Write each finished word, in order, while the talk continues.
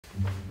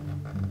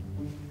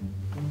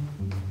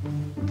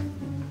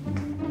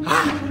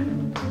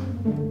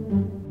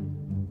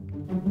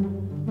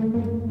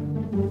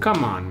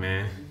Come on,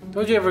 man.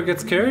 Don't you ever get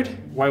scared?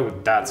 Why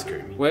would that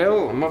scare me?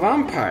 Well, I'm a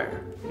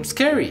vampire. I'm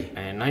scary.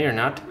 And no, you're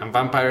not. And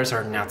vampires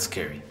are not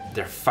scary.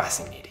 They're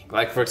fascinating.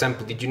 Like, for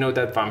example, did you know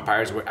that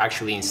vampires were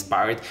actually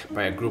inspired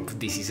by a group of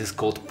diseases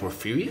called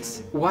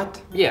porphyrias?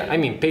 What? Yeah, I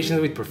mean, patients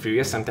with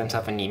porphyria sometimes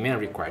have anemia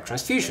and require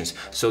transfusions,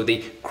 so they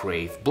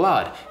crave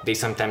blood. They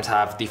sometimes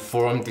have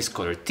deformed,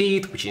 discolored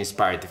teeth, which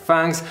inspire the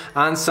fangs,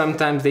 and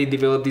sometimes they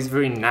develop these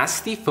very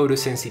nasty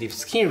photosensitive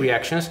skin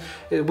reactions,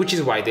 which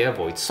is why they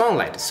avoid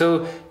sunlight.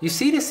 So you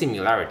see the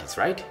similarities,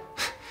 right?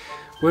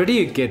 Where do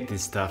you get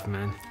this stuff,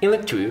 man? In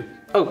Lecturio.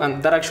 Oh,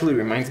 and that actually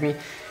reminds me,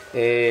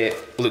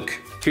 look,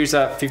 here's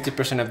a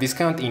 50% of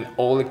discount in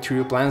all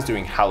Lecturio plans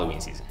during Halloween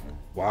season.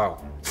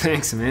 Wow.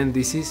 Thanks, man.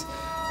 This is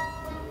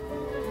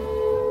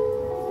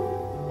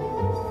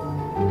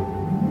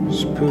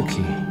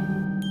spooky.